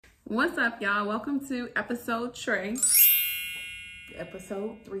What's up, y'all? Welcome to episode 3.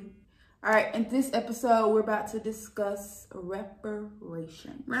 Episode 3. All right, in this episode, we're about to discuss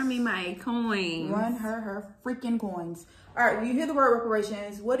reparations. Run me my coins. Run her freaking coins. All right, when you hear the word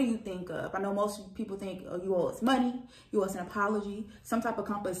reparations, what do you think of? I know most people think, oh, you owe us money, you owe us an apology, some type of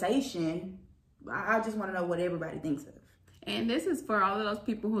compensation. I just want to know what everybody thinks of. And this is for all of those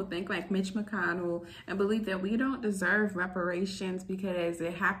people who think like Mitch McConnell and believe that we don't deserve reparations because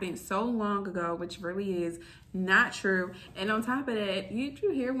it happened so long ago, which really is not true. And on top of that, did you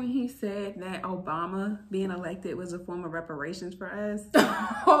hear when he said that Obama being elected was a form of reparations for us?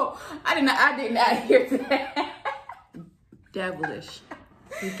 Oh, I did not hear that. Devilish.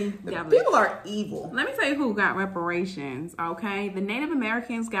 Devilish. People are evil. Let me tell you who got reparations, okay? The Native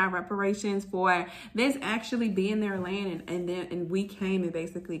Americans got reparations for this actually being their land, and we came and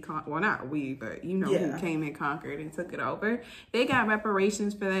basically, well, not we, but you know who came and conquered and took it over. They got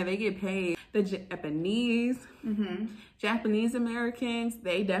reparations for that. They get paid. The Japanese Americans,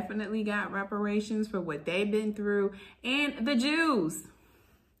 they definitely got reparations for what they've been through, and the Jews.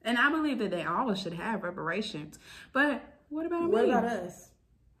 And I believe that they all should have reparations. But what about me? What about us?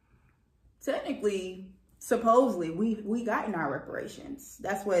 Technically, supposedly, we gotten our reparations.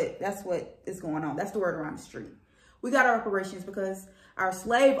 That's what is going on. That's the word around the street. We got our reparations because our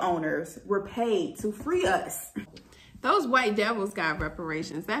slave owners were paid to free us. Those white devils got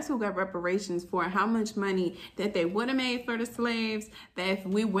reparations. That's who got reparations for how much money that they would have made for the slaves, that if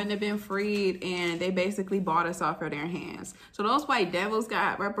we wouldn't have been freed, and they basically bought us off of their hands. So those white devils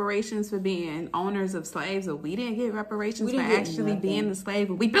got reparations for being owners of slaves, but we didn't get reparations for actually being the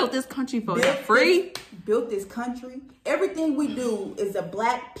slave. We built this country for free. Built this country. Everything we do is a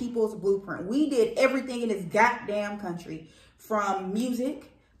black people's blueprint. We did everything in this goddamn country, from music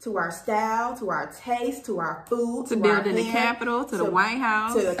to our style, to our taste, to our food, to building the Capitol, to the White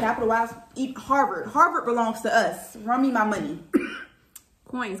House. To the Capitol, White House, Harvard. Harvard belongs to us. Run me my money.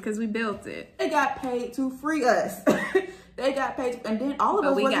 Coins, because we built it. They got paid to free us. They got paid, and then all of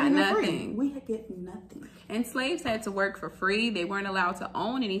us wasn't even free. We get nothing. And slaves had to work for free. They weren't allowed to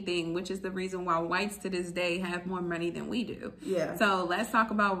own anything, which is the reason why whites to this day have more money than we do. Yeah. So let's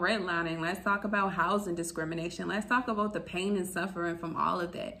talk about redlining. Let's talk about housing discrimination. Let's talk about the pain and suffering from all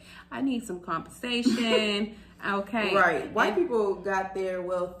of that. I need some compensation. Okay. Right. White people got their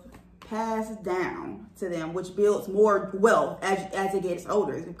wealth passed down to them, which builds more wealth as it gets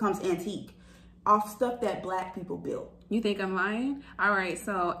older. It becomes antique off stuff that black people built. You think I'm lying? All right.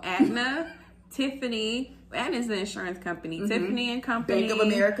 So Aetna, Tiffany. Aetna's the insurance company. Tiffany and Company. Bank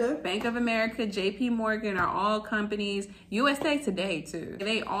of America, JP Morgan are all companies. USA Today, too.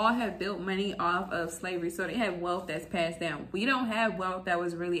 They all have built money off of slavery, so they have wealth that's passed down. We don't have wealth that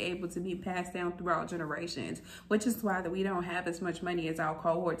was really able to be passed down throughout generations, which is why that we don't have as much money as our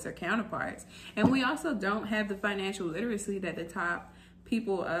cohorts or counterparts. And we also don't have the financial literacy that the top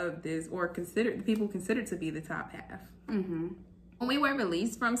people of this, or people considered to be the top half. When we were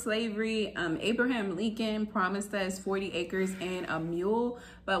released from slavery, Abraham Lincoln promised us 40 acres and a mule.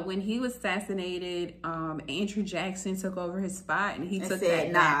 But when he was assassinated, Andrew Jackson took over his spot, and he took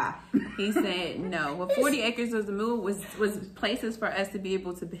that back. He said no. Well, 40 acres of the mule was places for us to be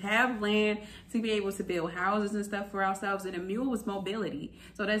able to have land, to be able to build houses and stuff for ourselves. And a mule was mobility.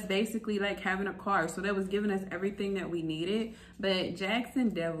 So that's basically like having a car. So that was giving us everything that we needed. But Jackson,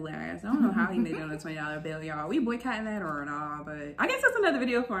 devil ass, I don't know how he made it on a $20 bill, y'all. We boycotting that or not, but I guess that's another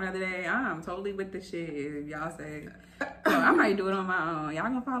video for another day. I'm totally with the shit, if y'all say. So I might do it on my own. Y'all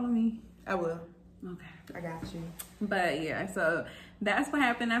gonna follow me? I will. Okay. I got you. But yeah, so that's what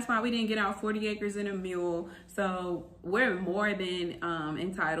happened. That's why we didn't get our 40 acres and a mule. So we're more than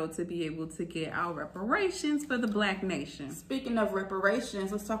entitled to be able to get our reparations for the black nation. Speaking of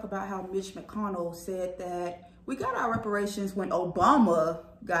reparations, let's talk about how Mitch McConnell said that we got our reparations when Obama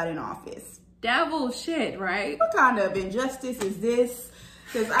got in office. Devil shit, right? What kind of injustice is this?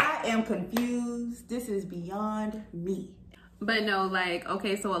 Because I am confused. This is beyond me. But no, like,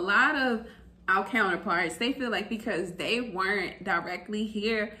 okay, so a lot of our counterparts, they feel like because they weren't directly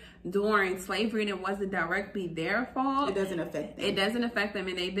here during slavery and it wasn't directly their fault, it doesn't affect them. It doesn't affect them,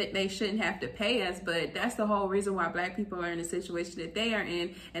 and they shouldn't have to pay us. But that's the whole reason why black people are in the situation that they are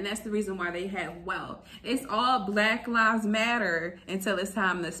in, and that's the reason why they have wealth. It's all Black Lives Matter until it's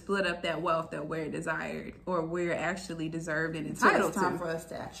time to split up that wealth that we're desired, or we're actually deserved and entitled to. It's time for us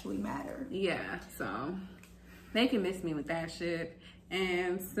to actually matter. Yeah, so they can miss me with that shit.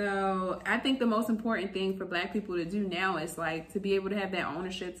 And so I think the most important thing for Black people to do now is like to be able to have that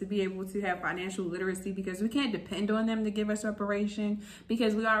ownership, to be able to have financial literacy, because we can't depend on them to give us reparation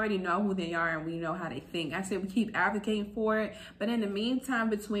because we already know who they are and we know how they think. I said we keep advocating for it, but in the meantime,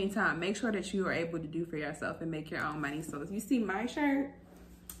 between time, make sure that you are able to do for yourself and make your own money. So if you see my shirt,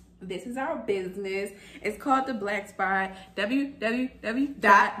 this is our business. It's called The Black Spot,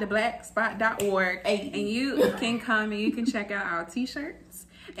 www.theblackspot.org. And you can come and you can check out our t-shirts.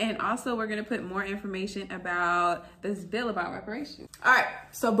 And also we're going to put more information about this bill about reparations. All right,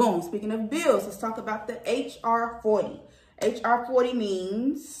 so boom, speaking of bills, let's talk about the HR 40. HR 40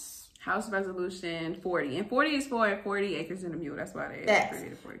 means House Resolution 40. And 40 is for 40 acres and a mule. That's why they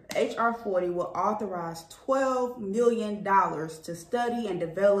created 40. HR 40 will authorize $12 million to study and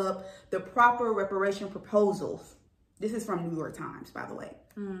develop the proper reparation proposals. This is from New York Times, by the way.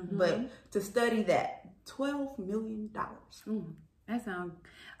 But to study that, $12 million. That sounds...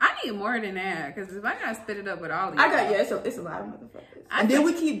 I need more than that, because if I gotta spit it up with all these... it's a lot of motherfuckers. And then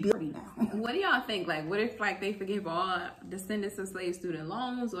we keep building now. What do y'all think? Like, what if like they forgive all descendants of slave student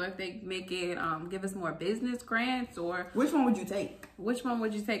loans, or if they make it give us more business grants, or... Which one would you take? Which one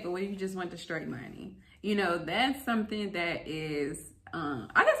would you take, or what if you just want the straight money? You know, that's something that is...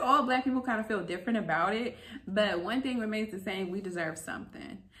 I guess all Black people kind of feel different about it, but one thing remains the same: we deserve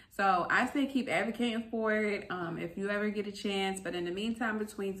something. So I say keep advocating for it if you ever get a chance. But in the meantime,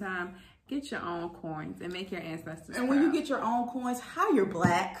 between time, get your own coins and make your ancestors And when you get your own coins, hire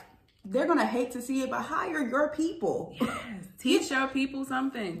Black. They're going to hate to see it, but hire your people. Yes. Teach your people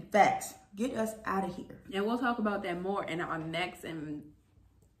something. Facts. Get us out of here. And we'll talk about that more in our next and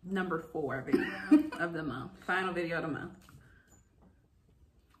number 4 video of the month. Final video of the month.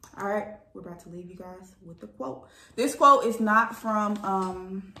 All right, we're about to leave you guys with the quote. This quote is not from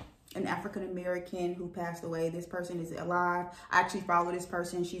an African-American who passed away. This person is alive. I actually follow this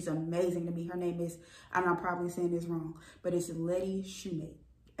person. She's amazing to me. Her name is, and I'm probably saying this wrong, but it's Letty Shumate,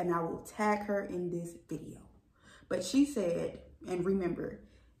 and I will tag her in this video. But she said, and remember,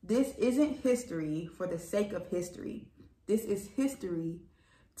 this isn't history for the sake of history. This is history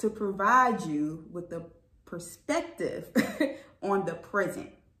to provide you with the perspective on the present.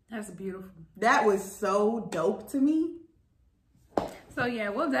 That's beautiful. That was so dope to me. So yeah,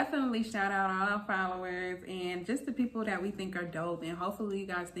 we'll definitely shout out all our followers and just the people that we think are dope. And hopefully you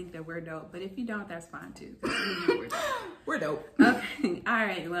guys think that we're dope. But if you don't, that's fine too. We're dope. We're dope. Okay. All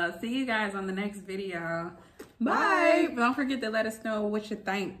right. Well, see you guys on the next video. Bye. Don't forget to let us know what you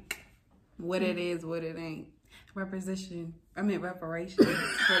think. What it is, what it ain't. Reparations.